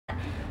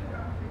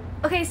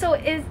Okay, so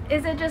is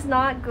it just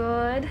not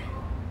good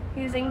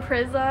using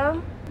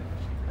Prism?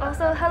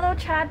 Also, hello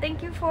chat,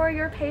 thank you for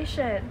your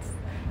patience.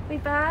 We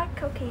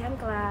back? Okay, I'm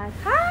glad.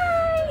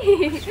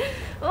 Hi!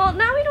 Well,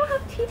 now we don't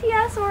have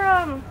TTS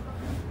or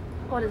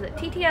what is it?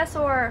 TTS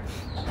or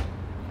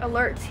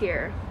alerts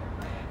here.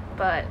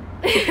 But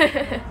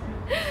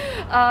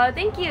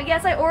thank you.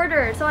 Yes, I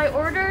ordered. So I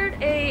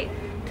ordered a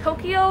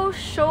Tokyo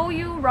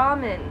Shoyu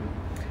ramen.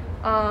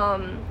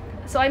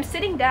 So I'm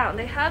sitting down.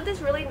 They have this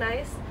really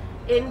nice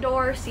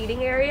indoor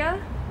seating area.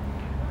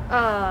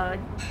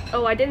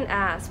 Oh, I didn't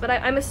ask, but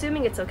I'm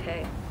assuming it's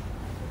okay.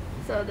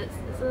 So this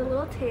is a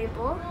little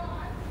table,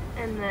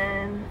 and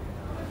then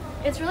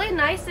it's really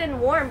nice and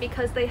warm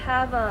because they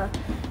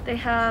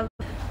have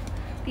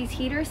these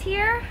heaters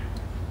here.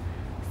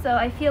 So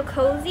I feel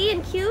cozy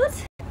and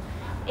cute,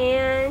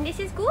 and this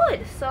is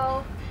good.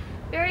 So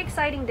very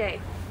exciting day.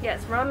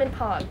 Yes, ramen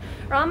pog.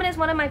 Ramen is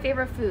one of my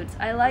favorite foods.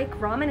 I like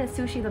ramen and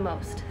sushi the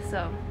most.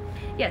 So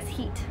yes,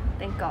 heat.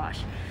 Thank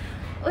gosh.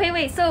 Okay,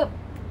 wait. So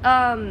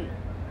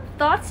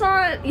thoughts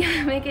on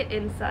yeah, make it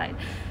inside.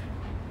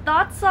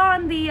 Thoughts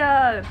on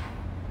the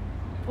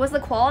was the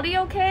quality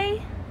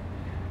okay?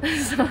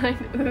 Was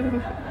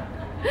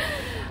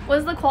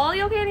the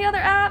quality okay in the other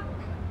app,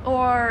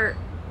 or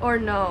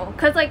no?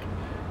 Cause like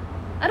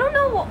I don't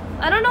know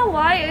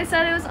why it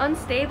said it was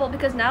unstable,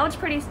 because now it's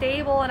pretty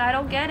stable and I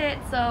don't get it,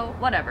 so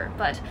whatever.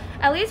 But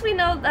at least we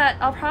know that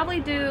I'll probably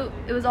do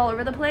it was all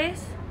over the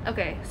place.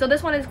 Okay, so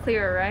this one is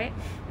clearer, right?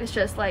 It's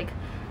just like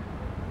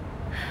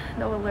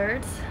no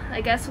alerts.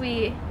 I guess I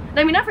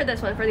mean not for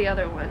this one, for the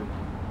other one.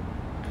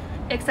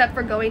 Except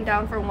for going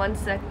down for 1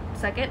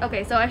 second.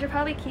 Okay, so I should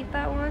probably keep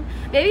that one.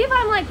 Maybe if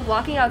I'm like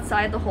walking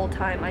outside the whole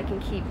time, I can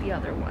keep the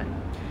other one.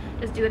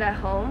 Just do it at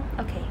home.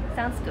 Okay,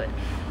 sounds good.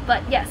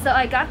 But yeah, so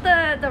I got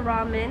the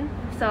ramen,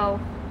 so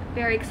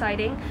very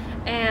exciting.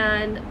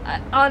 And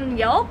on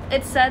Yelp,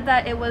 it said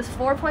that it was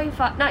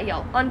 4.5, not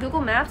Yelp, on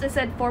Google Maps, it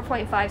said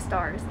 4.5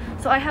 stars.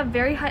 So I have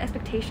very high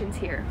expectations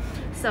here.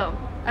 So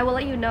I will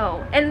let you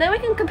know. And then we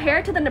can compare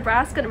it to the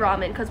Nebraska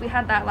ramen, because we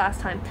had that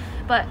last time.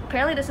 But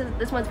apparently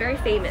this one's very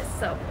famous,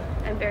 so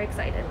I'm very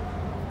excited.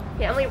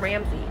 Yeah, Emily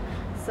Ramsey.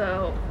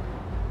 So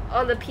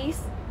on the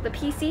PC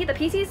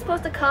is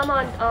supposed to come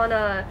on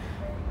a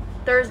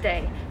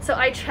Thursday. So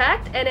I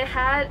checked and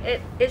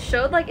it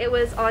showed like it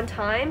was on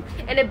time,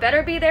 and it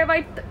better be there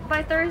by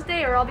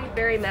Thursday or I'll be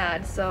very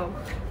mad. So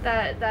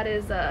that's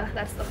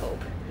the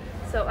hope.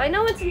 So I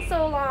know it's been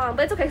so long,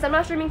 but it's okay because I'm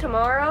not streaming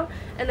tomorrow,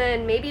 and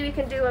then maybe we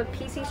can do a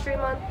PC stream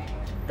on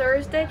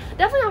Thursday.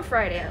 Definitely on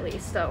Friday at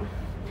least. So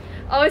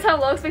always have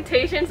low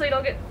expectations so you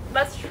don't get.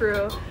 That's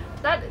true.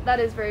 That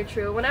is very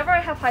true. Whenever I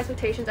have high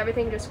expectations,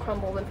 everything just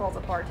crumbles and falls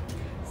apart.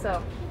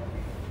 So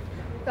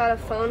got a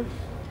phone.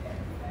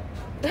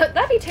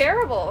 That'd be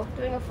terrible,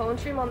 doing a phone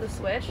stream on the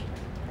Switch.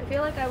 I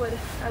feel like I would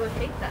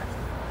hate that.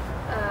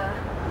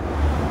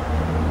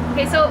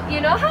 Okay, so you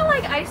know how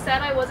like I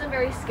said I wasn't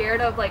very scared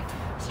of like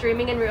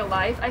streaming in real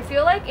life? I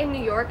feel like in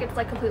New York it's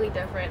like completely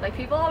different. Like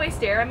people always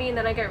stare at me and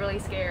then I get really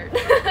scared.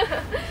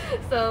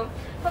 So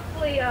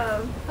hopefully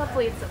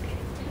it's okay.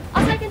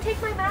 Also, I can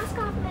take my mask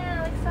off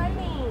now.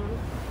 Exciting.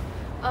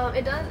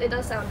 It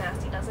does sound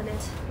nasty, doesn't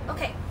it?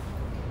 Okay.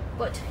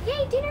 But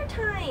yay, dinner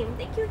time!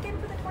 Thank you again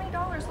for the $20,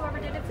 whoever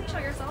did it. Please show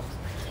yourselves.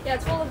 Yeah,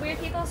 it's full of weird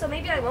people, so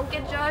maybe I won't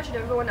get judged and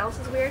everyone else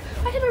is weird.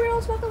 Hi everyone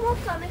else, welcome.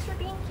 Thanks for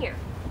being here.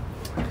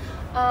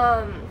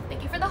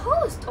 Thank you for the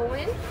host,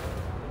 Owen.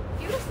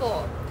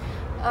 Beautiful.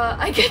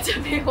 I get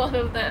to be one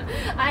of them.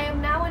 I am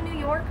now a New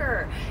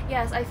Yorker.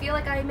 Yes, I feel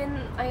like I am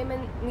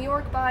in New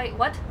York by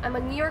what? I'm a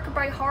New Yorker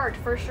by heart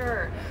for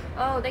sure.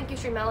 Oh, thank you,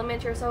 Stream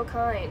Element. You're so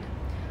kind.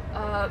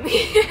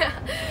 Yeah.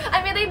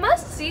 I mean, they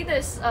must see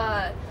this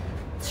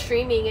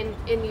streaming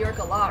in New York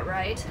a lot,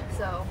 right?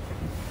 So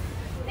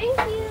thank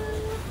you.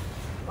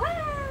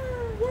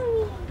 Wow,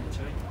 yummy.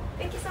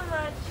 Thank you so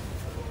much.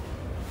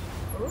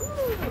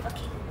 Ooh,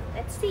 okay,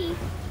 let's see.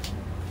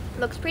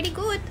 Looks pretty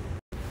good.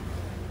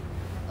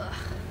 Ugh.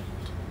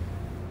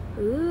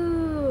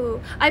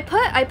 Ooh, I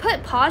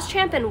put pause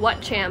champ and what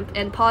champ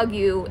and pog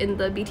you in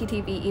the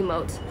BTTV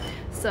emote.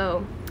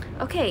 So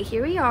okay,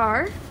 here we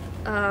are.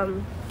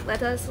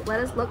 Let us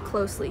look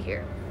closely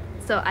here.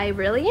 So I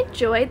really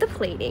enjoyed the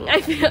plating.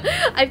 I feel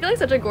like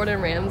such a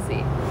Gordon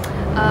Ramsay.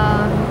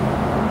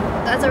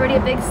 That's already a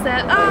big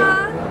step.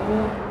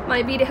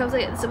 My BD hopes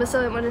like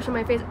so wonder to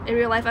my face in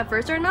real life at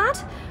first or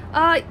not.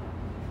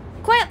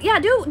 Quiet. Yeah,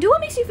 do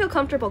what makes you feel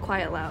comfortable.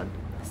 Quiet loud.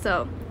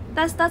 So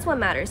that's what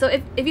matters. So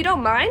if you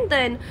don't mind,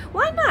 then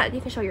why not?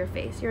 You can show your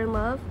face. You're in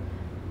love.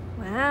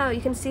 Wow,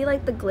 you can see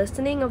like the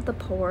glistening of the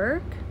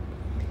pork.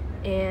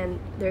 And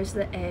there's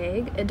the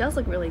egg. It does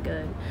look really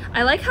good.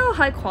 I like how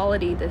high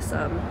quality this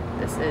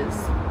is.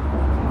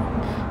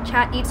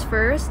 Chat eats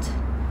first.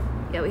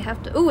 Yeah, we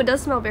have to. Ooh, it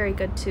does smell very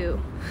good too.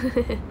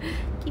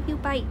 Give you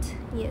bite.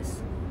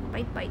 Yes,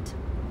 bite.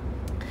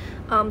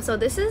 So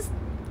this is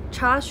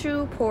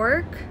chashu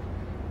pork.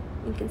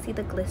 You can see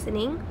the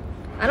glistening.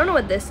 I don't know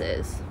what this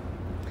is.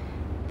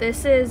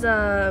 This is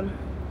okay.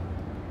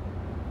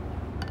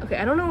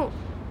 I don't know.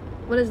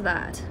 What is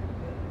that?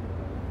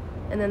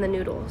 And then the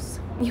noodles.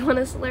 You want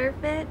to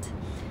slurp it?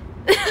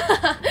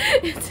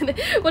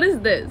 What is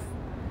this?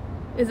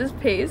 Is this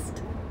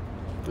paste?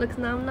 Looks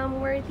nom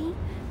nom worthy?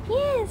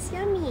 Yes,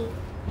 yummy.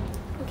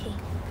 Okay,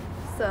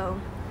 so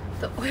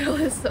the oil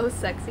is so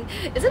sexy.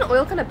 Isn't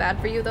oil kind of bad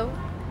for you though?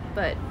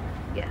 But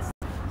yes,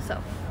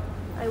 so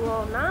I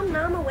will nom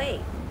nom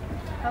away.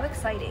 How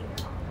exciting.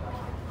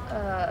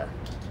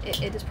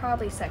 It is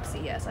probably sexy,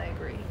 yes, I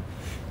agree.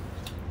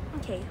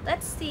 Okay,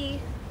 let's see.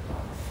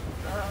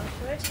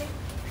 Should I take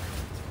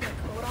my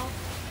coat off?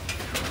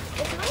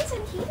 It's nice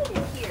and heated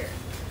in here.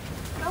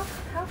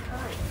 How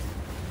kind.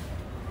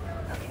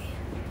 Okay.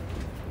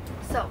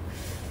 So,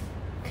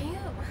 can you,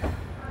 I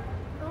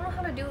don't know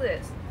how to do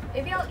this.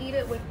 Maybe I'll eat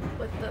it with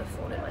the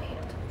phone in my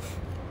hand.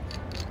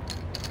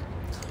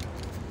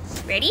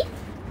 Ready?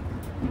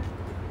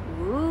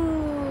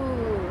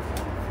 Ooh.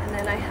 And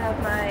then I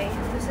have my,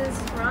 this is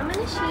ramen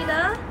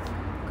ashita.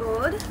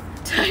 Good.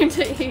 Time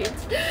to eat.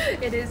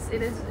 It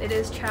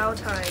is chow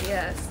time,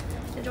 yes.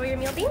 Enjoy your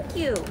meal, thank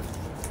you.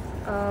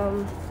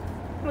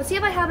 Let's see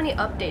if I have any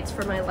updates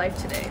for my life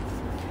today.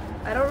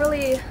 I don't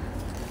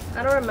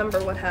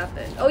remember what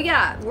happened. Oh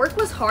yeah, work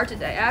was hard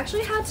today. I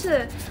actually had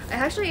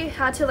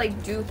to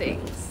like do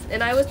things,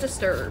 and I was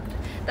disturbed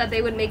that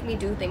they would make me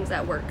do things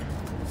at work.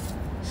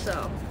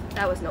 So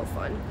that was no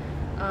fun.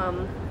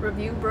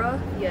 Review, bruh?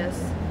 Yes.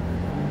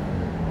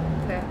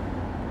 Okay.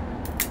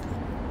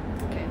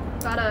 Okay.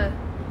 Gotta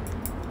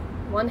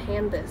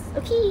one-hand this.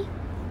 Okay.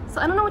 So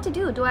I don't know what to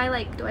do. Do I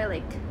like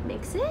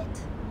mix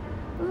it?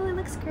 Ooh, it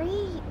looks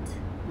great.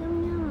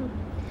 Yum yum.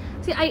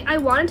 See, I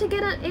wanted to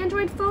get an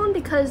Android phone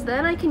because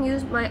then I can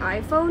use my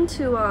iPhone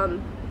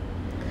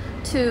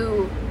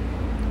to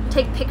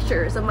take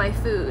pictures of my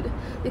food,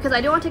 because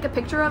I don't want to take a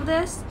picture of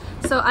this.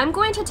 So I'm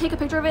going to take a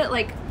picture of it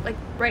like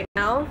right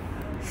now,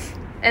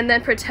 and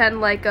then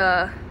pretend like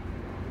I'll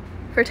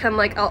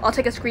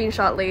take a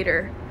screenshot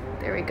later.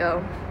 There we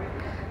go.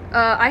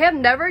 I have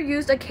never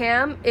used a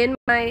cam in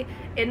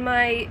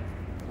my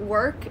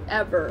work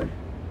ever.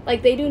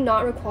 Like, they do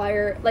not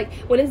require, like,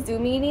 when it's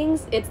Zoom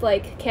meetings, it's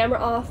like camera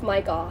off,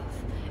 mic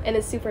off, and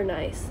it's super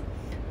nice.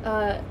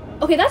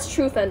 Okay, that's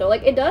true, Fendo.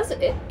 Like,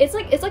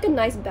 it's like a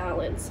nice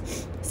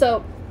balance.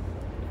 So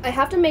I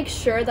have to make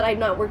sure that I'm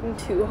not working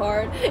too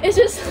hard. It's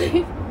just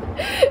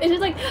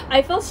like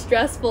I felt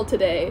stressful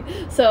today.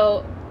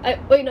 So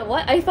wait, no,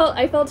 what? I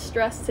felt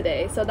stressed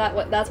today. So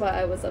that's why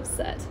I was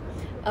upset.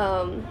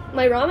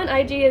 My ramen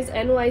IG is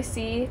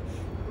nyc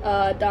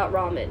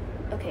 .ramen.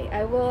 Okay,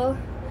 I will.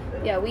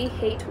 Yeah, we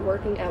hate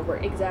working at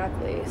work,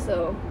 exactly.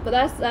 So, but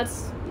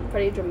that's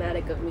pretty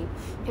dramatic of me.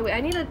 Okay, wait,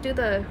 I need to do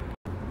the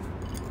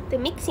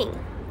mixing.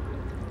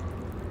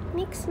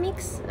 Mix.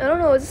 I don't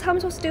know, is this how I'm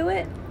supposed to do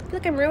it? I feel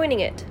like I'm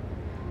ruining it.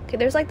 Okay,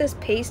 there's like this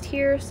paste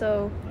here,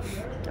 so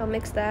I'll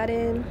mix that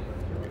in.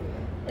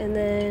 And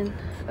then,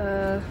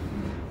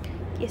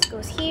 this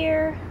goes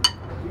here.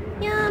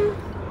 Yum,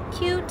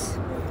 cute.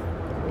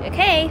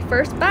 Okay,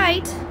 first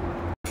bite.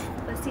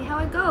 Let's see how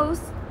it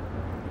goes.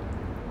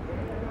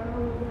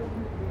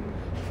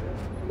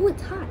 Ooh,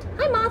 it's hot.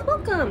 Hi, Moth,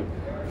 welcome.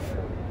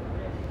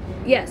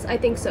 Yes, I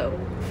think so.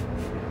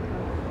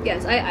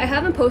 Yes, I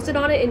haven't posted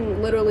on it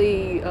in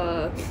literally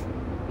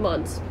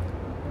months.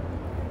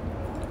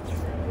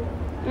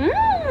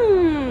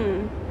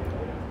 Mmm.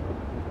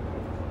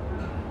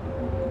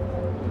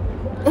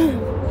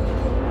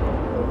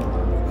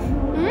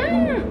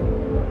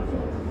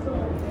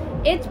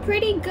 It's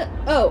pretty good.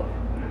 Oh,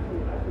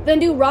 then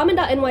do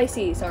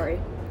ramen.nyc. Sorry,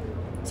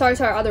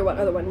 other one.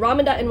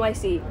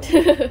 Ramen.nyc.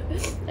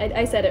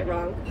 I said it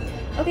wrong.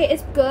 Okay,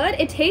 it's good.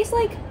 It tastes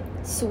like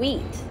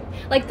sweet.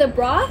 Like, the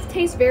broth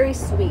tastes very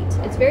sweet.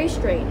 It's very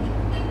strange.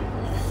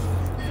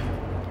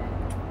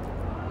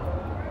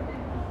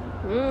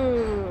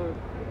 Mmm.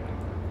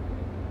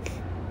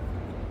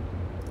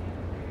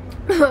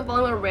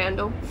 Following a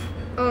random.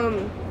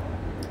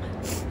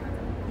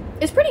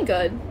 It's pretty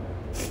good.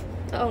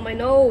 Oh, my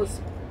nose.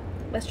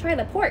 Let's try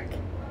the pork.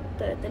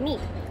 The meat.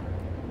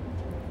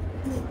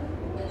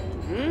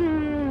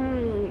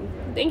 Mmm.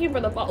 Thank you for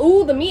the follow.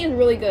 Ooh, the meat is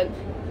really good.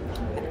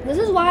 This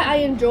is why I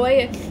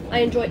enjoy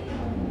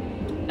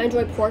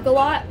pork a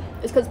lot.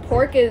 It's because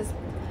pork is,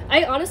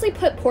 I honestly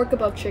put pork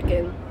above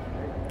chicken.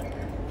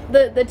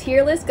 The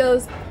tier list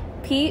goes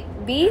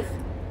beef,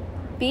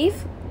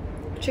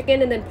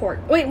 chicken, and then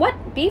pork. Wait,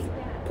 what? Beef,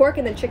 pork,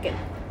 and then chicken.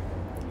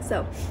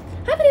 So,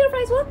 hi, potato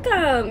fries,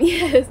 welcome.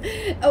 Yes.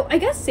 Oh, I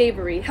guess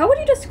savory. How would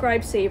you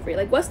describe savory?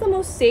 Like, what's the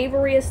most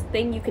savoriest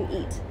thing you can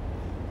eat?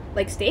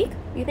 Like steak,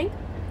 you think?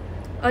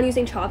 On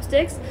using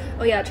chopsticks?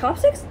 Oh yeah,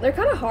 chopsticks, they're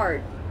kind of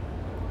hard.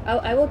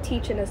 I will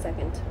teach in a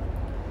second.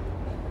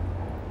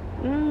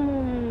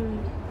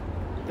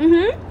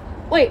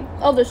 Wait,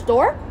 oh, the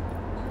store?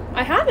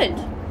 I haven't.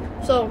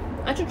 So,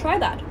 I should try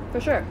that, for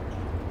sure.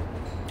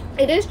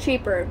 It is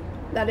cheaper.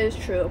 That is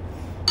true.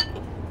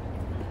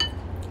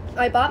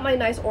 I bought my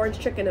nice orange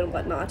chicken and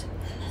whatnot.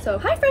 So,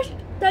 hi, Fresh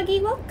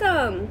Dougie,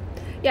 welcome.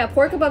 Yeah,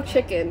 pork above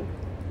chicken.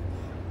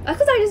 That's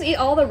because I just eat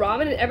all the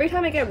ramen, and every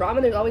time I get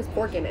ramen, there's always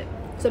pork in it.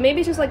 So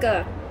maybe it's just like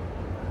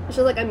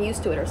I'm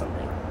used to it or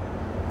something.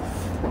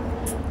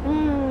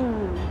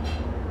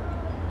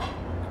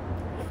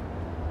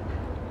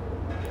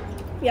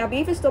 Yeah,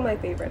 beef is still my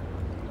favorite.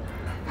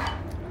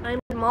 I'm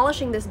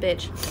demolishing this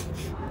bitch.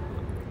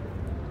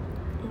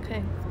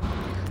 Okay.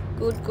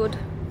 Good, good.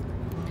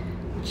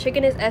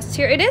 Chicken is S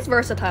tier. It is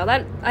versatile.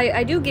 That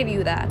I do give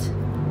you that.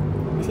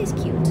 This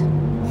is cute.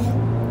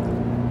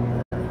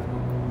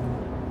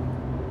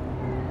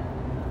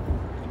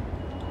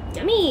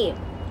 Yummy.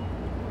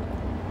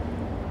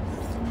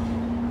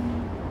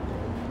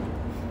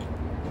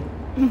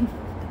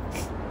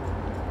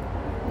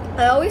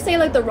 I always say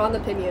like the wrong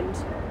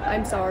opinions.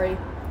 I'm sorry,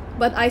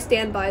 but I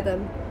stand by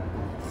them.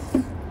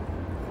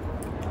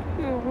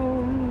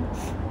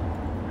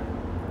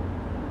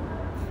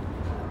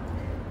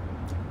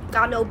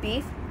 Got no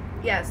beef?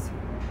 Yes.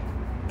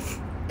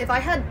 If I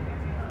had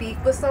beef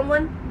with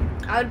someone,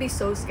 I would be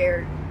so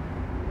scared.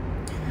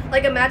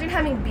 Like, imagine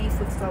having beef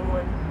with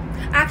someone.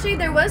 Actually,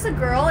 there was a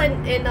girl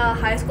in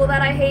high school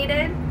that I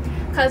hated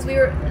because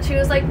she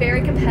was like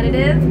very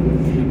competitive,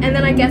 and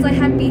then I guess I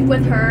had beef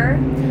with her,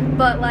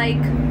 but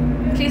like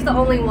she's the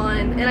only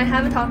one, and I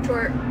haven't talked to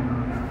her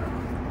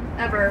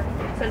ever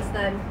since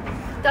then.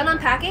 Done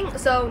unpacking?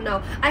 So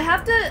no, I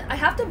have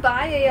to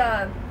buy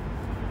a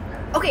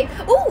okay.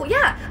 Oh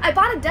yeah, I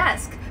bought a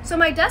desk. So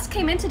my desk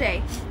came in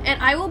today, and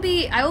I will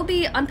be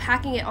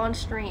unpacking it on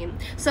stream.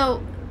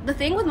 So the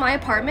thing with my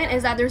apartment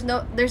is that there's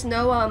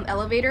no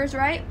elevators,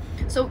 right?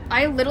 So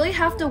I literally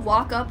have to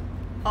walk up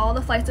all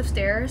the flights of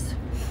stairs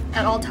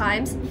at all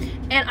times,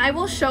 and I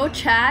will show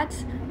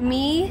chat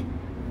me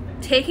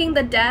taking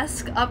the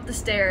desk up the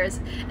stairs.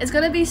 It's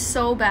gonna be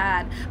so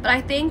bad, but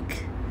I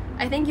think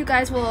you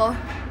guys will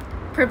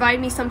provide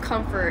me some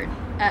comfort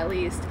at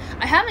least.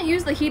 I haven't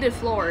used the heated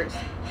floors,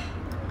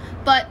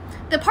 but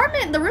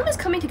the room is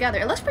coming together.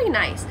 It looks pretty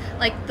nice.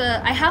 Like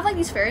I have like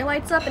these fairy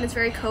lights up, and it's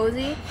very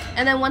cozy.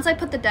 And then once I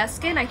put the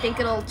desk in, I think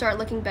it'll start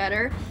looking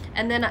better.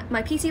 And then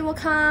my PC will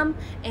come,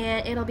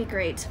 and it'll be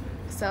great.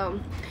 So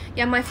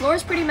yeah, my floor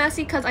is pretty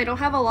messy because I don't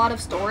have a lot of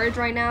storage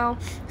right now.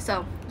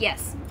 So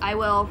yes, I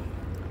will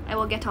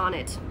get on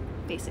it,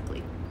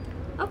 basically.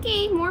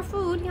 Okay, more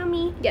food,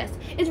 yummy. Yes,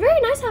 it's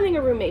very nice having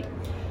a roommate.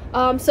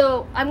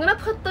 So I'm gonna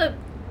put the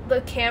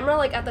camera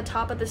like at the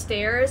top of the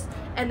stairs,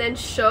 and then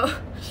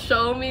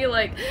show me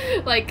like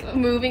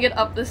moving it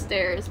up the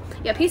stairs.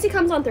 Yeah, PC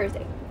comes on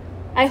Thursday.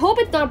 I hope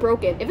it's not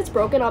broken. If it's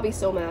broken, I'll be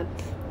so mad.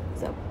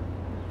 So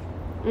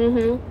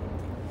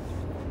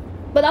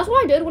but that's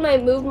what I did when I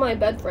moved my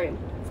bed frame.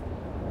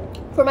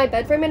 For my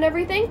bed frame and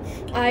everything,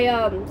 I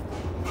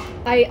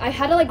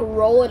had to like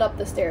roll it up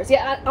the stairs.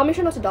 Yeah, I'll make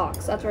sure not to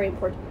dox. That's very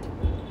important.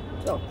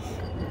 So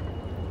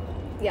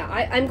yeah,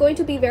 I'm going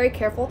to be very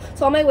careful.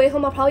 So on my way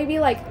home, I'll probably be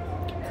like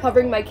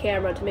covering my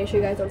camera to make sure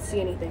you guys don't see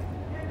anything.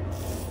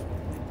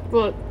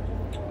 But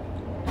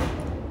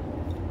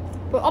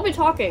I'll be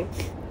talking.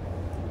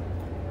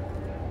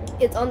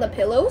 It's on the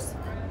pillows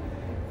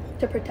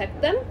to protect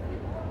them.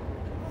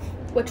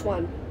 Which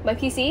one? My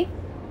PC?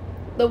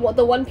 The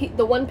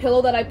one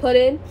pillow that I put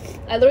in.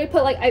 I literally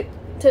put like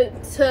to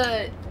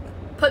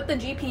put the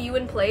GPU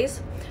in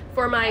place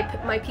for my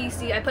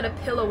PC. I put a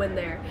pillow in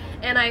there,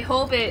 and I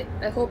hope it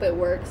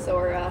works,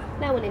 or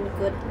that wouldn't be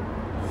good.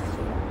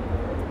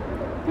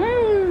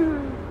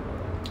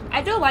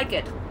 I do like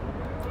it.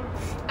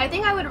 I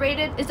think I would rate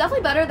it. It's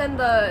definitely better than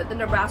the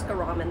Nebraska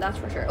ramen, that's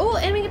for sure. Oh,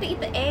 and we get to eat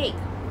the egg.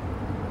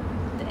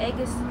 The egg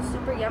is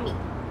super yummy.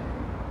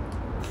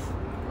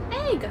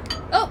 Egg.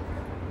 Oh.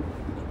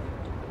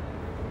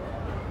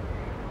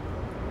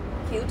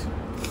 Cute.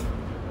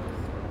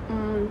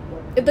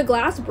 If the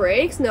glass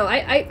breaks, no,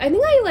 I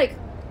think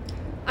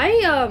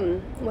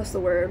what's the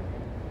word?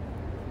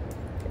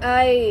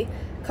 I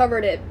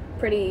covered it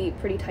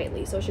pretty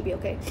tightly, so it should be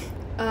okay.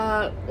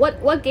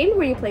 What game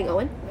were you playing,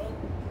 Owen?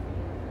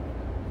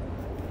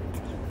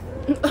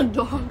 A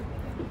dog.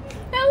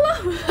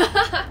 Hello.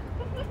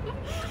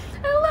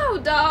 Hello,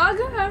 dog.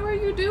 How are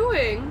you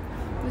doing?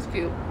 It's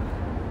cute.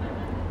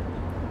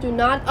 Do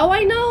not. Oh,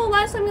 I know.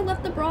 Last time we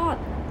left the broth.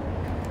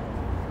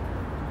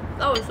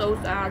 That was so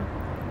sad.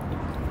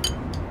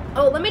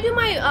 Oh, let me do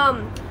my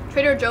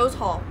Trader Joe's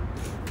haul.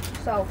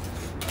 So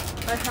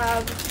I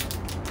have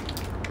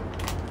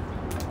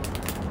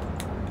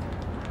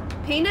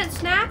peanut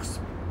snacks,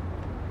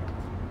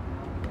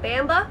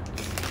 Bamba.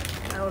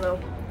 I don't know.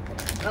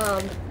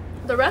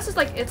 The rest is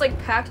like, it's like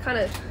packed kind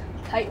of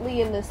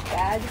tightly in this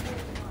bag,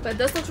 but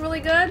this looks really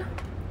good.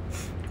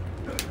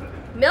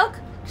 Milk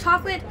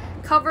chocolate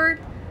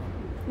covered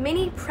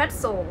mini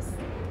pretzels,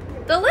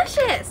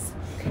 delicious.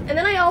 And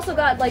then I also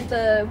got like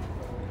the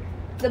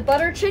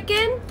butter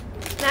chicken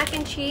mac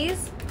and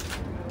cheese,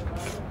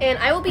 and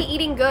I will be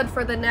eating good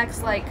for the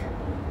next like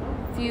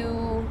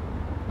few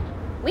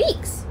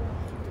weeks,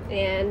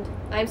 and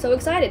I'm so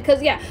excited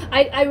because yeah,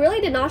 I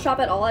really did not shop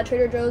at all at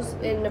Trader Joe's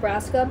in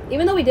Nebraska,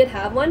 even though we did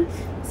have one.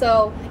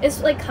 So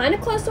it's like kind of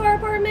close to our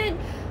apartment,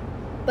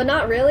 but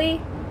not really.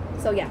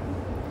 So yeah,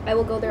 I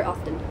will go there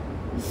often.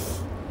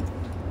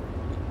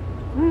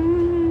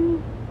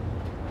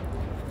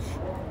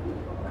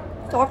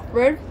 Soft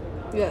bread?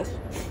 Yes.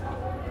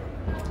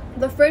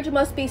 The fridge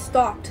must be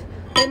stocked.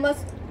 It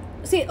must...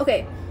 See,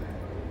 okay.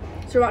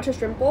 Sriracha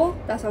shrimp bowl.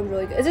 That sounds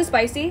really good. Is it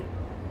spicy?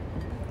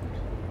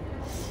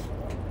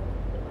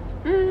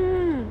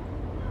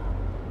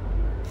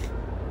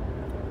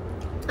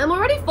 I'm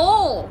already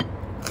full.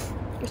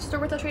 Your sister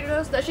works at Trader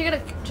Joe's? Does she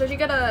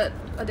get a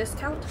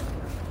discount?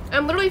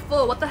 I'm literally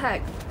full. What the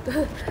heck?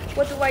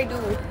 What do I do?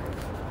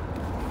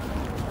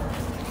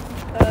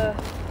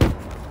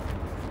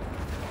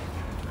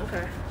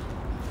 Okay.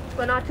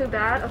 But not too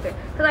bad? Okay.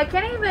 Because I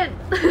can't even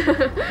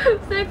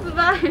 6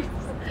 bites.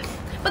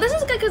 But this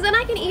is good because then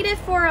I can eat it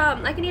for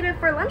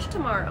lunch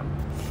tomorrow.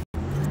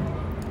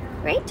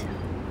 Right?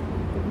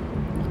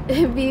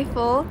 Be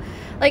full.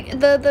 Like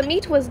the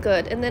meat was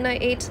good, and then I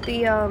ate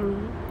the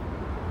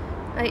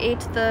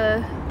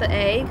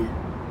egg.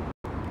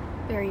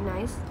 Very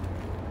nice.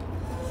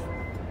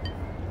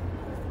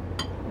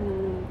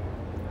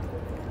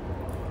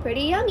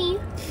 Pretty yummy.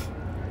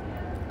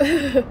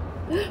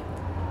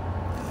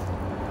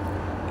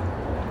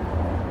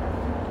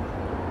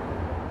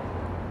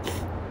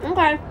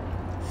 Okay.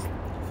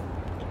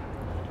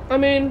 I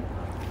mean,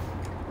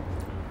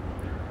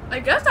 I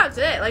guess that's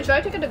it. Like, should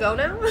I take it to go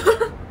now?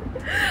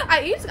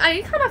 I eat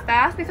kind of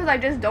fast because I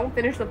just don't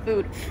finish the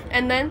food,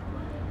 and then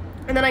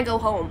I go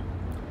home.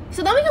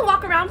 So then we can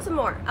walk around some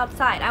more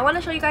outside. I want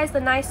to show you guys the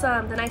nice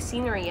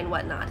scenery and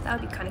whatnot. That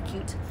would be kind of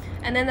cute.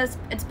 And then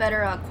it's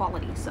better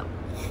quality, so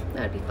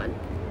that would be fun.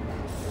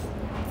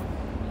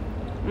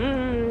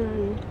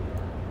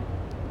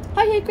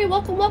 Hi, Hickory.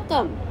 Welcome,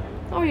 welcome.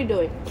 How are you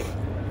doing?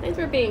 Thanks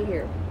for being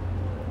here.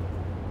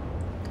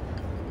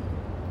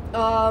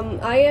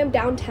 I am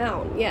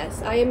downtown.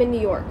 Yes, I am in New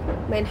York,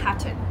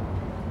 Manhattan.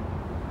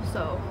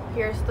 So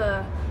here's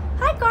the...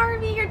 Hi,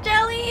 Garvey. You're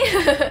jelly.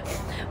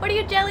 What are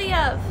you jelly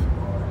of?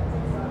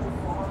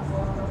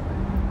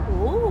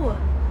 Ooh,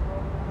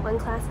 1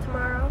 class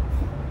tomorrow.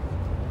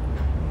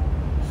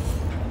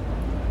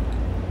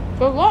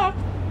 Good luck.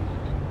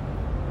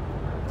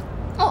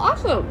 Oh,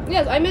 awesome.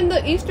 Yes, I'm in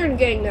the Eastern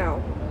gang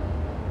now.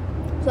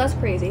 So that's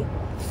crazy.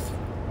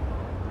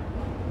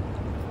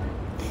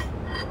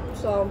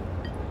 So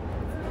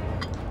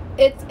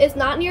it's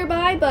not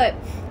nearby, but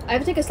I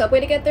have to take a subway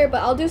to get there,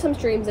 but I'll do some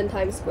streams in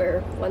Times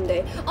Square one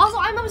day. Also,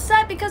 I'm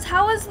upset because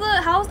how is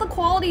the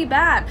quality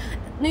bad?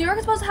 New York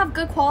is supposed to have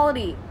good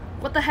quality.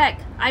 What the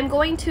heck? I'm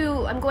going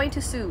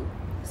to sue.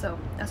 So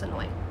that's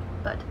annoying.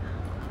 But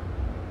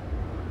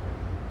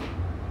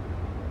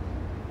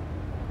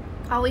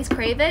always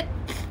crave it.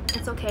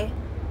 It's okay.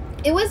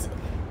 It was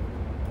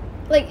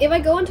like if I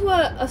go into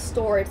a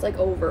store, it's like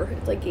over.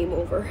 It's like game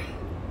over.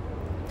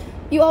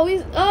 You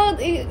always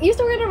you used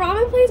to work at a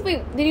ramen place?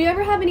 Wait, did you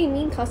ever have any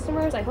mean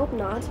customers? I hope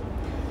not.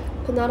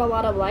 But not a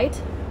lot of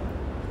light.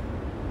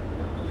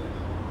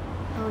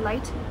 Oh,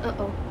 light?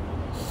 Uh-oh.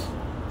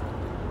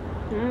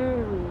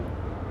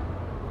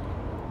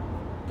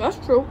 That's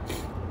true.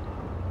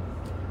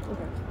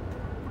 Okay.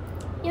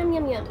 Yum,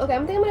 yum, yum. Okay, I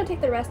think I'm gonna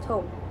take the rest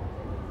home.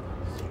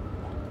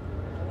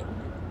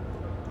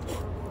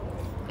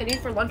 I need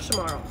for lunch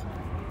tomorrow.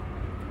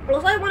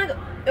 Also, I wanna go...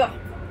 Ugh.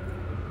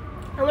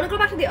 I want to go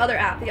back to the other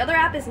app. The other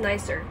app is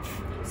nicer.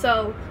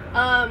 So,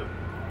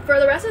 for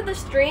the rest of the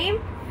stream,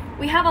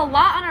 we have a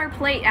lot on our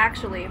plate,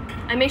 actually.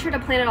 I made sure to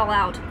plan it all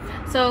out.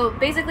 So,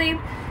 basically,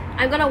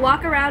 I'm going to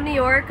walk around New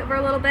York for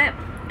a little bit,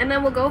 and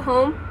then we'll go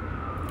home,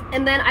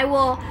 and then I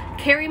will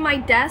carry my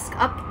desk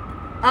up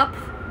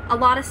a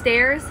lot of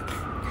stairs,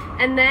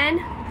 and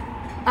then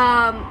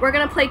we're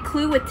going to play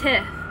Clue with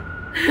Tiff.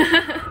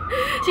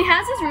 She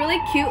has this really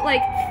cute,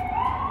 like,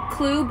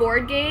 Clue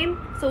board game,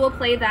 so we'll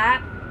play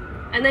that.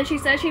 And then she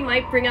said she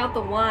might bring out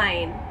the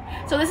wine.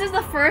 So this is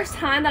the first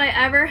time that I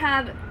ever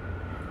have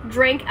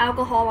drank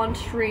alcohol on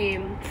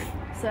stream.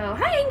 So,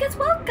 hi Angus,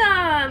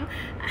 welcome!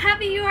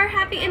 Happy you are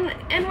happy in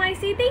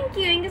NYC. Thank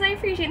you, Angus, I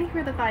appreciate it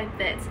for the 5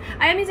 bits.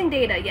 I am using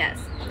data, yes.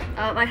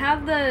 I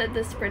have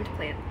the Sprint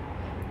plan.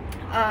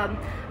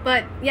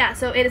 But yeah,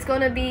 so it's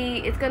gonna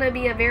be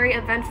a very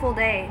eventful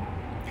day.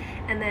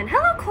 And then,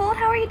 hello Cold,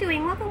 how are you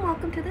doing? Welcome,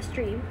 welcome to the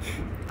stream.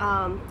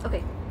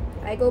 Okay,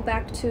 I go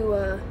back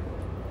to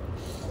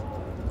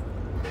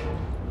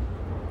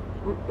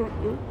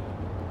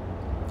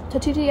to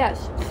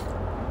TTS.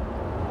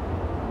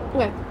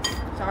 Okay,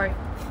 sorry.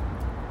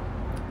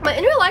 My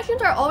in real life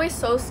streams are always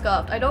so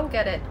scuffed. I don't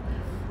get it.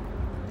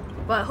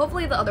 But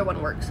hopefully the other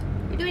one works.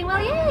 You're doing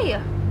well, yay!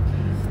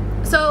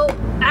 So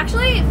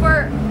actually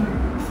for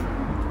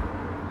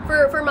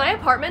my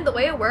apartment, the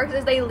way it works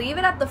is they leave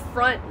it at the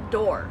front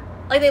door.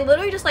 Like they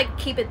literally just like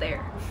keep it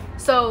there.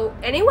 So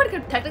anyone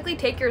could technically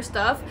take your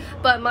stuff,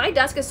 but my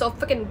desk is so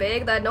freaking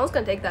big that no one's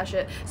gonna take that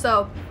shit.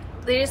 So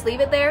they just leave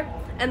it there,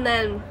 and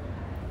then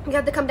you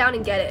have to come down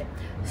and get it.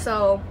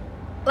 So,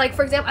 like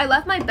for example, I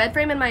left my bed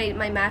frame and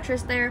my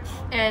mattress there,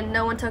 and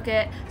no one took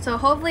it. So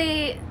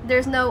hopefully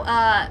there's no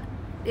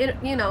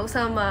you know,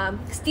 some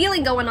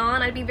stealing going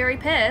on. I'd be very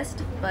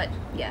pissed. But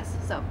yes.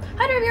 So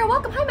hi Revere,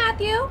 welcome. Hi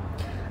Matthew.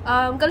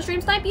 Gonna stream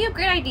snipe you.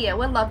 Great idea.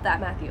 Would love that,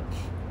 Matthew.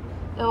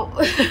 Oh,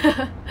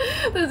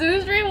 the zoo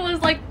stream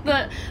was like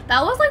that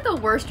was like the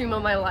worst stream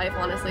of my life,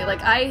 honestly.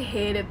 Like I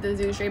hated the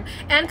zoo stream,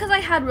 and because I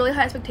had really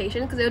high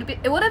expectations, because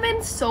it would have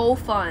been so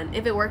fun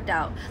if it worked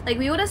out. Like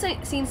we would have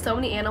seen so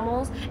many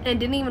animals, and it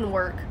didn't even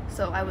work.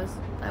 So I was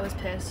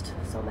pissed,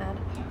 so mad.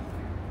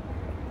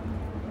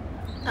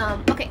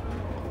 Okay,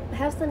 I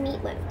have some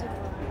meat left.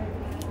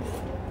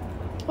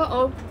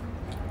 Uh-oh,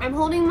 I'm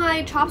holding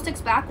my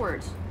chopsticks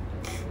backwards.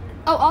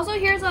 Oh, also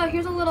here's a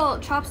little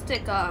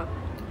chopstick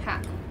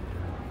hack.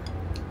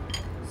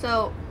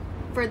 So,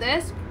 for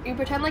this, you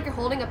pretend like you're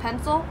holding a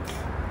pencil,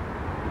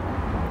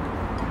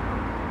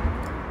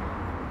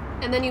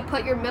 and then you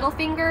put your middle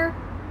finger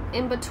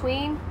in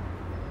between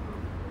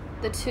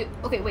the two.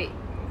 Okay, wait,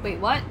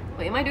 what?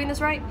 Wait, am I doing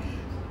this right?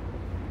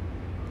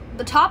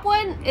 The top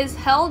one is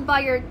held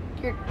by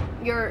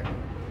your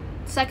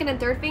second and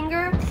third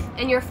finger,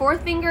 and your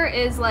fourth finger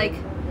is like,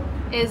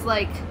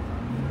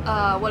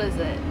 what is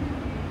it?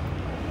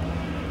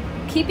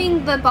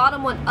 Keeping the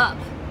bottom one up,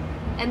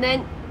 and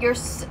then your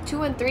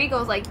 2 and 3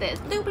 goes like this,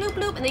 bloop bloop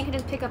bloop, and then you can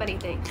just pick up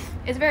anything.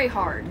 It's very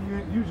hard.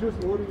 You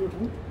just order your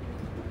food.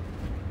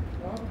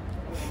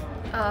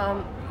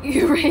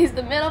 You raise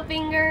the middle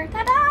finger,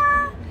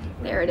 ta-da!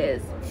 There it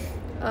is.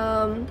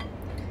 I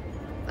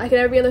can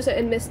never be on the set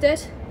and missed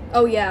it.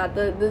 Oh yeah,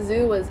 the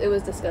zoo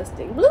was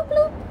disgusting. Bloop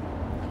bloop.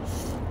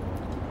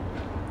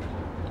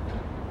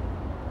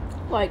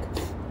 Like,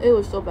 it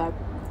was so bad.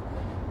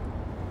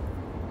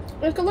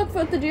 Let's go look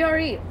for the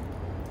GRE.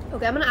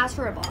 Okay, I'm gonna ask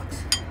for a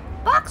box.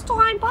 Box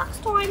time, box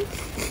time.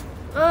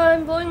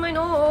 I'm blowing my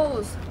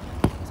nose.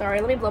 Sorry,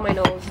 let me blow my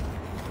nose.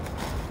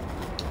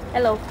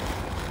 Hello.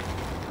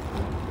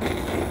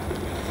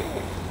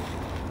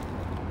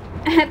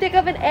 Pick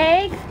up an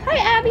egg. Hi,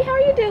 Abby. How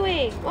are you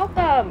doing?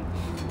 Welcome.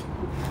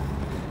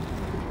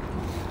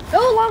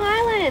 Oh, Long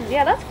Island.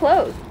 Yeah, that's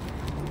close.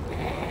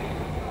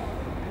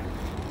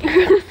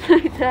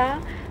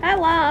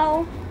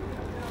 Hello.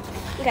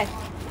 Okay.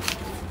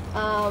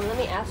 Let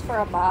me ask for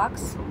a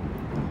box.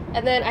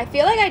 And then I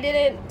feel like I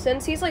didn't,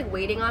 since he's like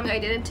waiting on me, I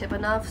didn't tip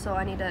enough, so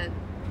I need to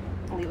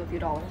leave a few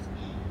dollars.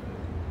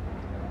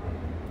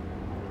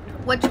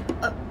 Which,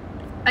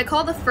 I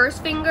call the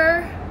first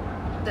finger,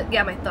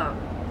 yeah, my thumb.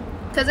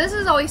 Because this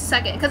is always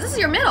second, because this is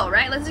your middle,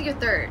 right? This is your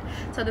third.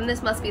 So then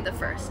this must be the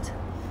first.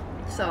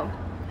 So,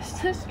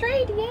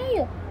 straight,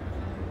 yay!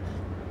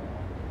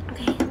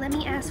 Okay, let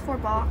me ask for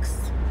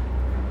box.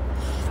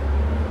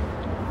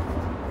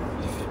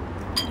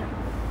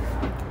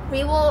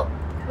 We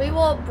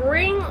will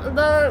bring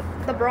the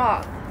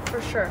broth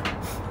for sure.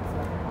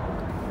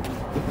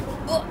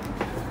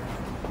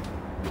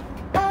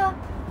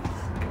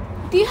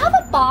 Do you have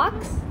a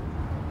box?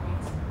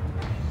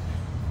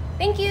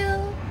 Thank you.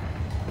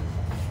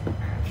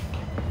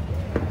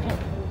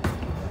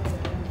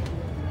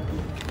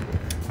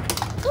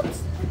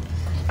 Oops.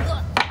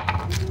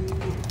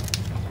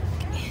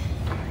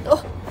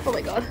 Oh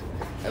my god.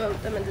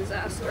 I'm a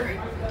disaster.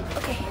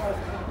 Okay,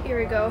 here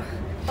we go.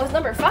 Oh, it's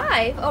number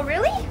 5. Oh,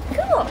 really?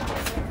 Cool.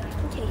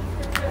 Okay.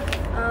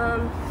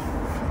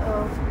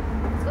 So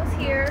this goes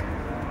here.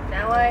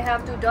 Now I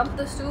have to dump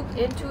the soup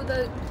into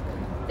the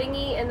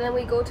thingy, and then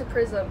we go to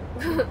Prism.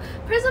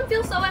 Prism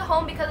feels so at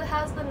home because it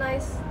has the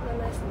nice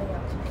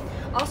layout.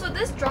 Also,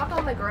 this dropped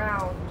on the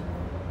ground.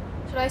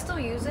 Should I still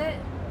use it?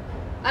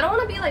 I don't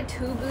want to be like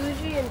too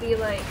bougie and be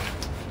like,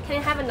 can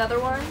I have another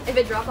one if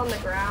it dropped on the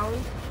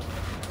ground?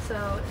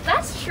 So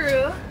that's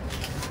true.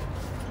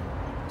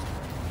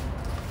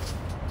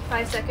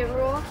 5-second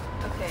rule.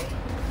 Okay.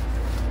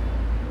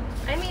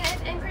 I mean,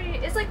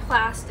 it's like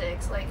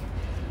plastics. Like,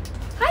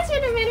 hi,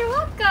 Slenderman, you're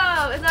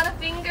welcome. It's not a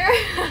finger.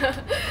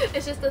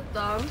 It's just a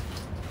thumb.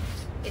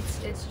 It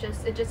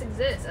just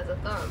exists as a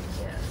thumb.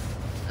 Yes.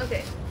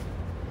 Okay.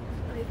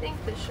 I think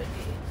this should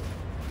be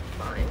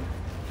fine.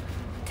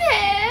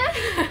 Damn,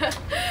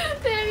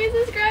 you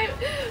subscribed.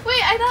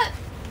 Wait, I thought.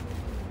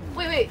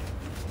 Wait.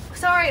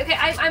 Sorry. Okay,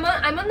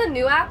 I'm on the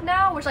new app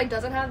now, which like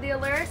doesn't have the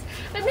alerts.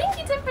 But thank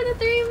you, Tim, for the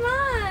 3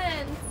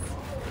 months.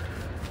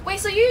 Wait,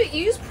 so you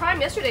used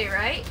Prime yesterday,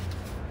 right?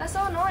 That's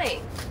so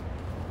annoying.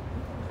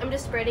 I'm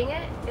just spreading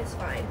it. It's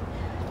fine.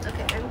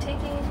 Okay, I'm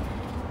taking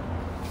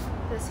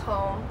this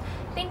home.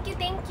 Thank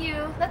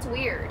you. That's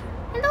weird.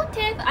 Hello,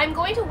 Tiff. I'm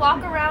going to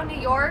walk around New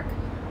York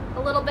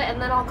a little bit,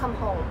 and then I'll come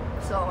home.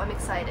 So I'm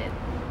excited.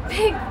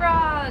 Big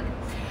Frog.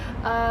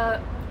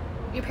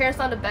 Your parents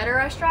found a better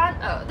restaurant?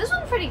 Oh, this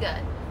one's pretty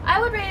good. I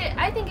would rate it,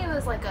 I think it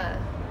was like a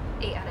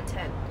 8 out of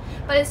 10.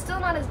 But it's still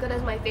not as good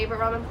as my favorite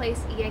ramen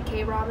place,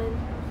 EAK Ramen.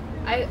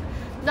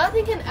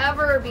 Nothing can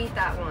ever beat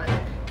that one.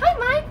 Hi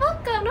Mike,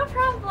 welcome, no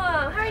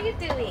problem. How are you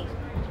doing?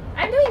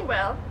 I'm doing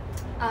well.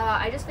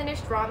 I just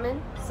finished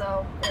ramen,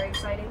 so very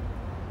exciting.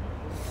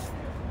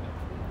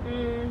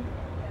 And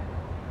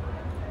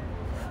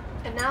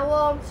now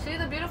we'll see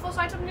the beautiful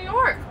sights of New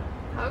York.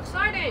 How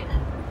exciting.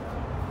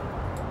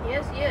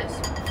 Yes.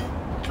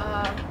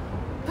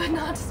 But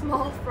not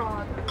small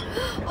frog.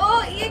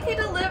 Oh, EAK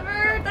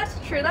delivered. That's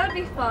true. That would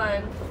be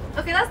fun.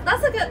 Okay,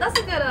 that's a good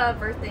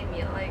birthday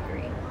meal. I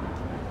agree.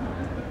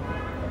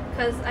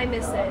 because I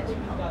miss it.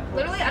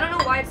 Literally, I don't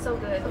know why it's so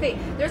good. Okay,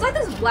 there's like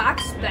this black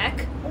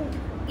speck.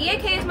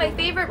 EAK is my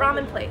favorite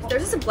ramen place.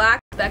 There's just a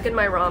black speck in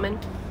my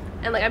ramen,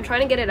 and like I'm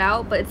trying to get it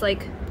out, but it's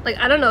like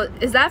I don't know.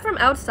 Is that from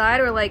outside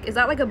or like is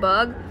that like a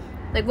bug?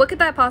 Like what could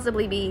that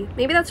possibly be?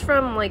 Maybe that's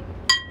from like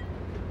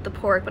the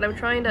pork, but I'm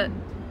trying to.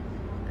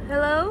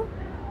 Hello?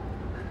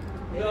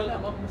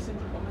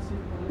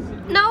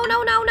 No,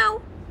 no, no,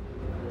 no.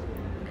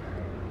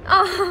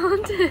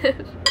 Oh,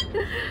 dude.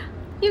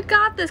 You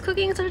got this.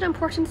 Cooking is such an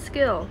important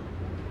skill.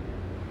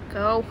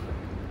 Go.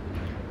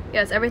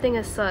 Yes, everything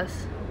is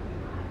sus.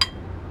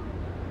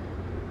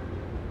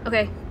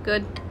 Okay,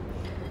 good.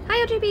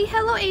 Hi, OGB.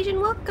 Hello, Asian.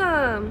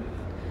 Welcome.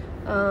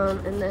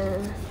 And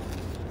then...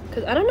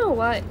 Because I don't know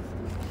why.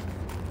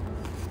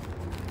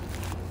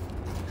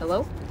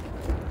 Hello?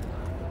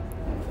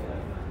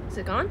 Is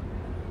it gone?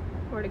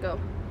 Where'd it go?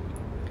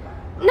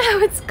 No,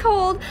 it's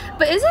cold.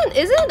 But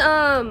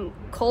isn't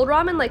cold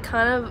ramen like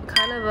kind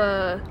of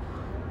a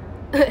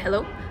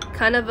hello?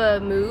 Kind of a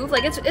move?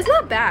 Like it's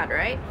not bad,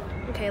 right?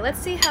 Okay, let's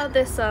see how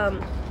this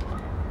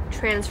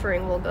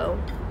transferring will go.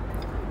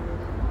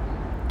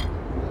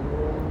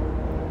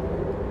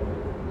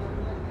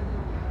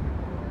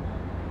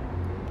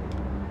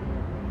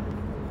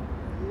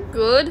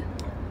 Good.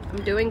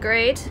 I'm doing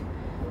great.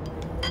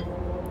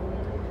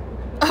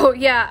 Oh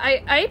yeah,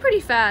 I ate pretty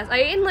fast. I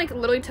ate in like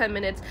literally 10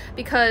 minutes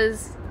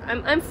because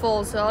I'm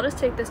full, so I'll just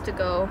take this to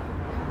go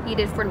eat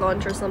it for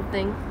lunch or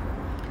something.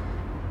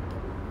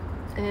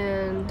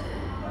 And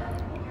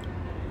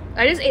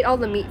I just ate all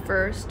the meat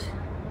first.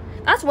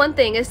 That's one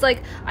thing. It's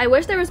like I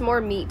wish there was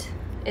more meat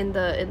in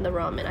the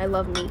ramen. I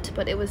love meat,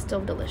 but it was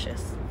still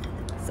delicious.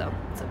 So,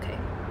 it's okay.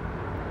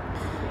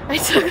 I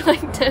took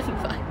like 10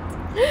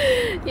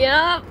 bites.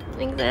 Yep,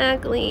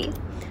 exactly.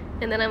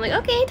 And then I'm like,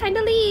 okay, time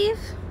to leave.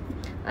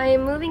 I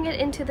am moving it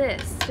into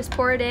this. Just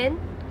pour it in.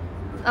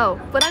 Oh,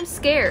 but I'm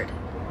scared.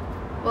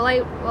 Will I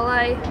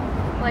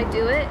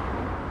do it?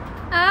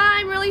 Ah,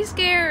 I'm really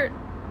scared.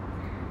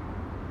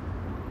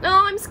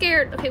 No, I'm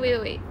scared. Okay,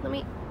 wait. Let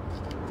me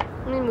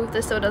move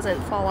this so it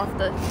doesn't fall off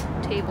the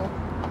table.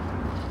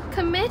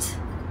 Commit.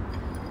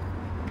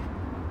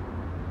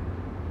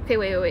 Okay,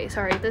 wait.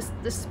 Sorry, this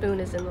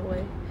spoon is in the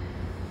way.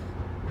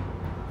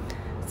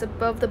 It's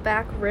above the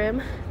back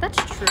rim.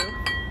 That's true.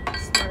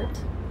 Smart.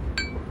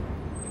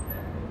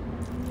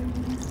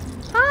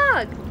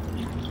 Hug!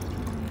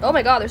 Oh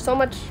my god, there's so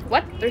much.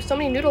 What? There's so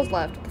many noodles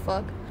left. What the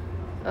fuck?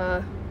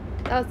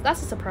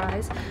 That's a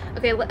surprise.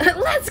 Okay,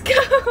 let's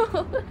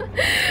go!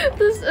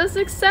 This is a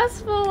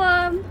successful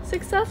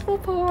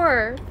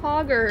pour.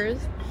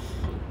 Poggers.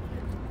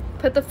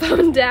 Put the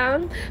phone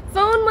down.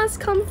 Phone must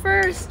come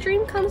first.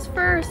 Stream comes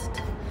first.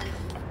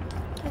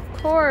 Of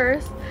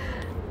course.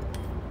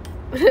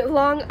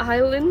 Long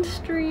Island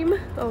stream.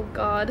 Oh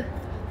god.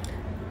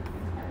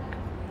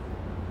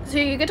 So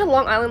you get to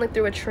Long Island like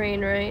through a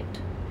train, right?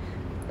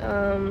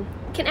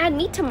 Can add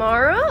meat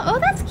tomorrow? Oh,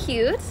 that's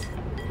cute.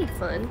 That'd be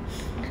fun.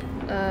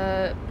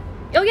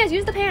 Oh yes,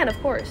 use the pan, of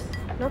course.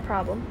 No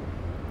problem.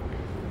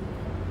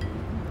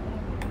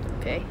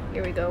 Okay,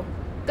 here we go.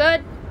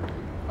 Good.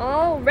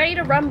 All ready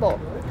to rumble.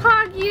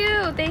 Hug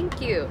you! Thank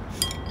you.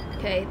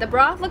 Okay, the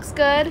broth looks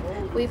good.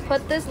 We've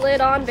put this lid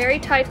on very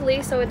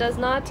tightly so it does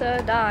not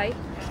die.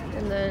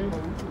 And then...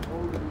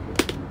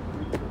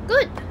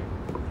 Good!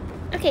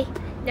 Okay.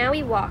 Now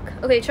we walk.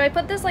 Okay, should I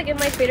put this like in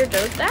my Trader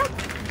Joe's bag?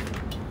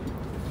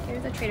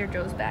 Here's the Trader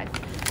Joe's bag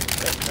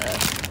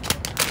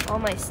with all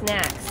my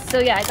snacks. So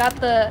yeah, I got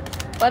the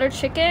butter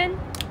chicken.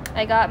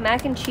 I got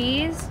mac and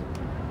cheese.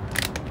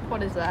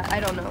 What is that? I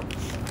don't know.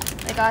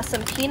 I got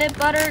some peanut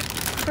butter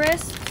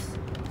crisps,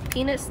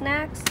 peanut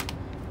snacks,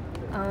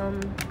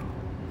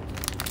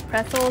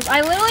 pretzels.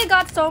 I literally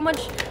got so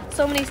many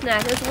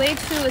snacks. It's way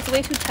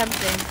too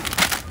tempting.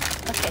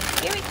 Okay,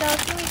 here we go.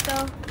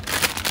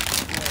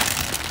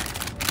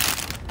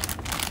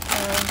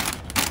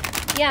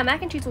 Yeah,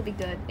 mac and cheese will be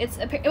good. It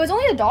was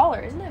only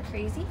 $1. Isn't that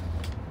crazy?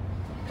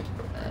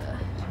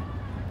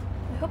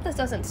 I hope this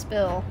doesn't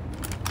spill.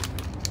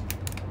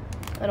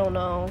 I don't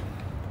know.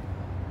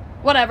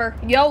 Whatever.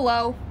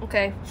 YOLO.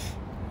 Okay.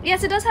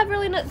 Yes, it does have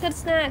really good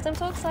snacks. I'm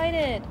so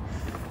excited.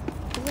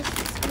 Is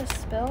this gonna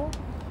spill?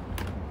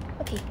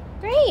 Okay,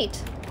 great.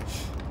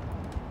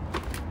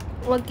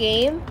 What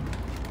game?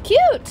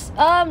 Cute.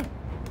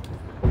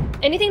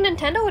 Anything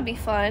Nintendo would be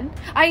fun.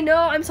 I know.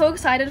 I'm so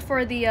excited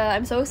for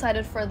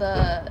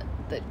the.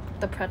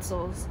 The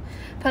pretzels.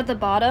 Put at the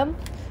bottom.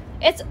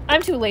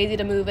 I'm too lazy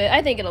to move it.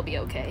 I think it'll be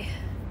okay.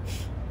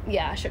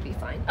 Yeah, it should be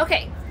fine.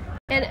 Okay,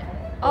 and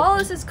all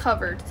this is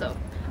covered. So,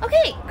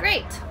 okay,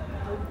 great.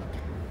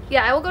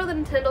 Yeah, I will go to the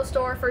Nintendo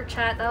store for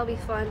chat. That'll be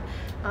fun.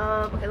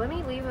 Okay, let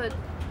me leave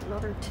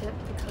another tip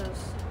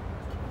because.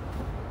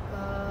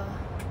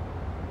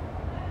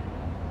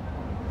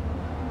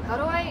 How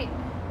do I?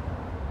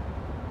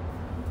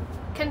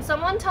 Can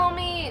someone tell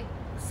me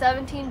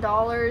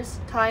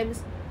 $17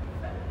 times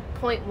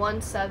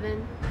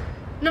 0.17?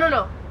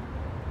 No.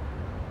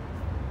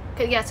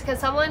 Okay, yes, can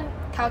someone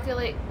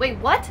calculate? Wait,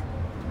 what?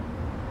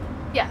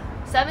 Yeah,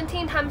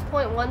 17 times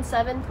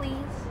 0.17, please.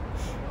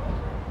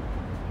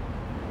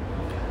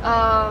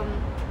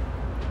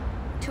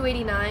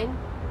 $2.89.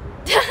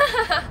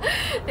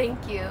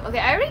 Thank you. Okay,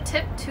 I already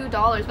tipped $2,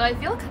 but I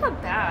feel kind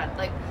of bad.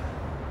 Like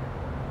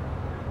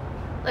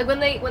when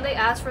they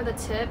ask for the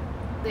tip,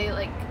 they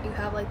like, you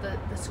have like the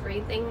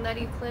screen thing that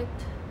you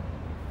clicked.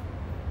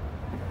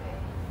 Okay,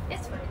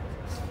 it's fine.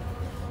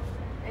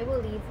 I will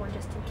leave one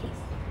just in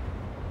case.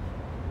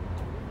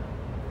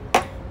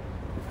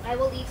 I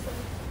will leave some.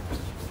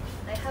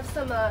 I have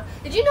some.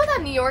 Did you know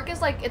that New York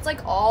is like, it's like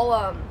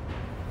all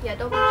yeah,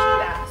 don't be cheap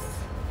ass.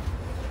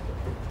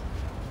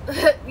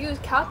 Use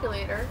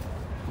calculator.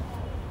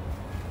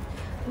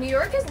 New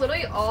York is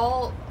literally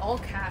all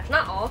cash.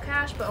 Not all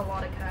cash, but a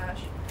lot of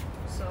cash.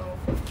 So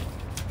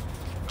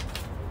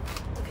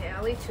okay,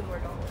 I'll leave $2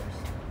 more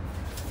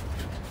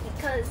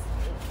because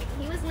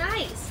he was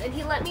nice and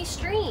he let me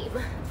stream.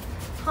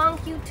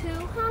 Honk you too,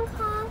 honk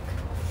honk.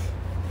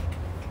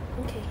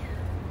 Okay,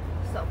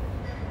 so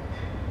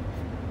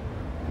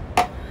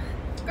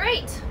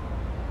great.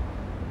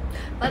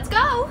 Let's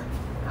go.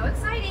 How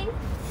exciting!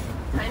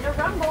 Time to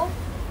rumble.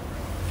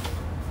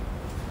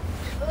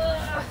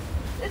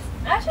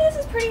 Actually, this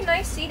is pretty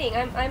nice seating.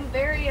 I'm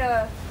very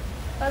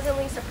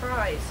pleasantly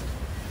surprised.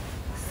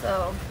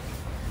 So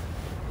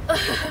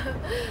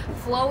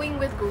flowing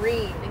with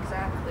green,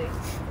 exactly.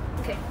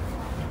 Okay.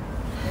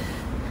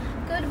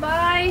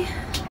 Goodbye.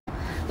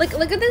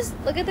 Look at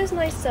this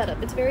nice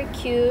setup. It's very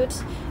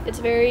cute. It's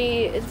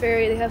very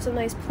they have some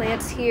nice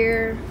plants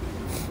here.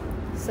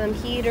 Some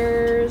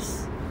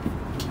heaters.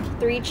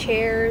 3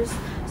 chairs.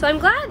 So I'm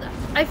glad.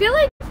 I feel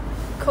like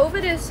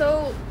COVID is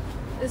so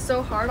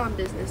hard on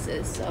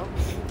businesses, so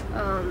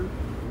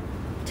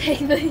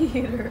take the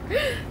heater.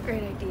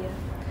 Great idea.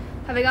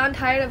 Have I gotten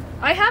tired of,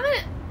 I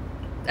haven't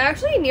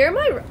actually, near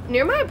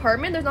my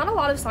apartment there's not a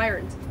lot of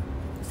sirens,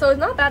 so it's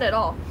not bad at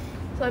all,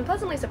 so I'm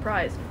pleasantly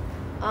surprised.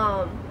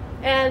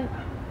 And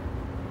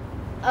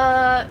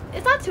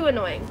it's not too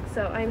annoying,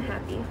 so I'm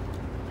happy.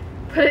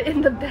 Put it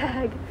in the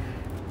bag.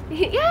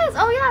 Yes,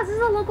 oh yeah, this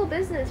is a local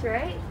business,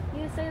 right?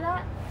 You say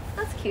that?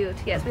 That's cute.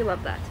 Yes, we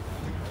love that.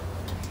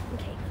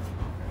 Okay.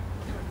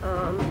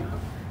 Oh,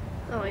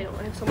 I know,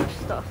 I have so much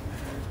stuff.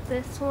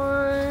 This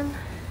one.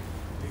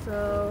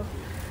 So,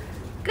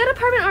 good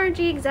apartment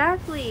RNG,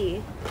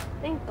 exactly.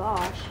 Thank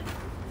gosh.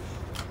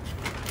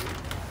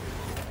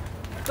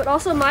 But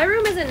also, my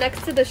room isn't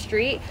next to the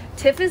street.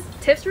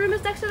 Tiff's room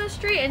is next to the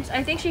street, and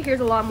I think she hears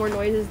a lot more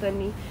noises than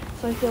me,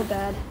 so I feel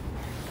bad.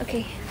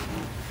 Okay.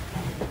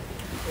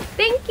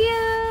 Thank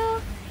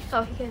you.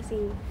 Oh, he can't see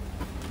me.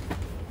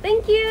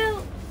 Thank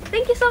you.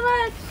 Thank you so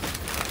much.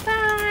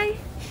 Bye.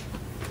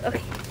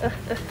 Okay.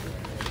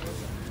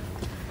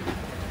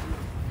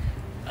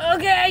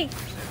 Okay,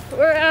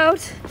 we're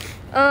out.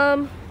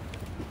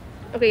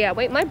 Okay, yeah,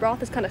 wait, my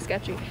broth is kind of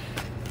sketchy.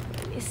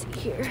 Let me see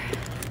here.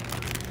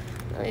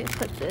 Let me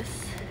put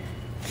this.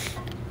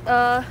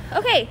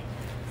 Okay,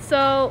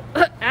 so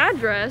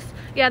address.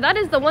 Yeah, that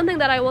is the one thing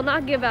that I will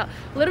not give out.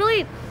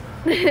 Literally,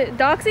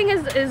 doxing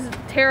is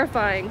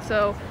terrifying,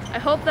 so I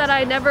hope that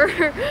I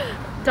never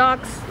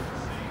dox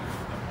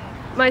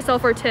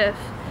myself or Tiff.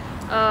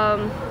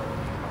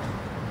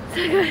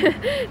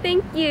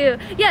 Thank you.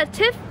 Yeah,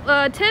 Tiff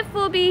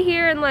will be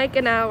here in like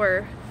an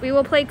hour. We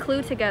will play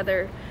Clue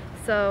together.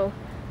 So,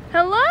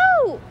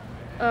 hello,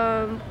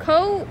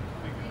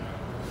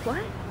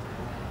 what?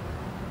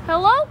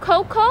 Hello,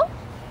 Coco.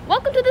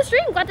 Welcome to the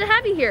stream. Glad to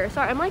have you here.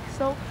 Sorry, I'm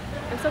so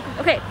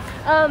okay.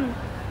 I'm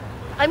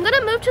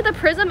gonna move to the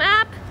Prism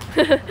app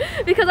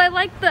because I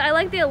like the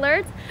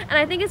alerts, and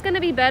I think it's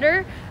gonna be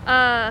better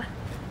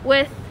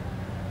with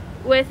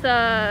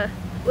us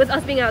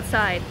being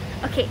outside.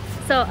 Okay,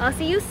 so I'll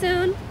see you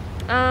soon.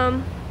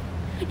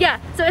 Yeah,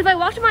 so if I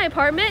walk to my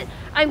apartment,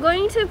 I'm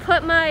going to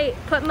put my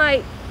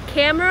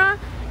camera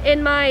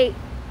in my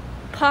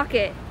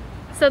pocket,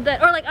 so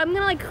that, or like I'm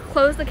gonna like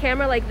close the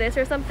camera like this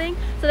or something,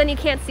 so then you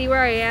can't see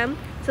where I am,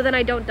 so then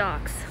I don't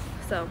dox.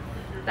 So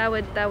that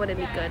wouldn't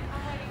be good.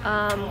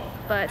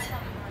 But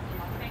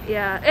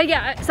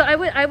yeah, so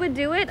I would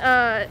do it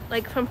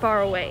like from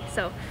far away.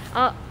 So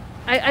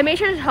I made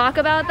sure to talk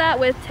about that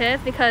with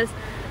Tiff because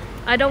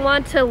I don't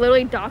want to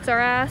literally dox our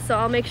ass, so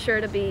I'll make sure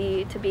to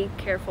be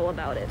careful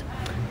about it.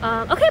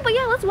 Okay, but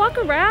yeah, let's walk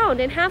around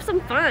and have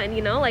some fun,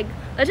 you know, like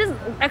let's just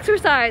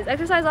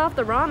exercise off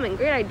the ramen.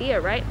 Great idea,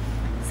 right?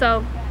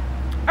 So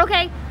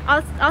okay,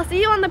 I'll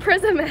see you on the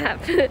Prism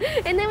app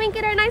and then we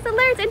get our nice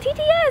alerts and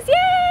TTS.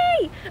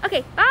 Yay!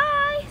 Okay,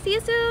 bye, see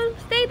you soon.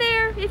 Stay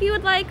there if you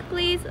would like,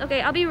 please.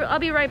 Okay, I'll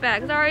be right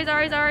back. Sorry.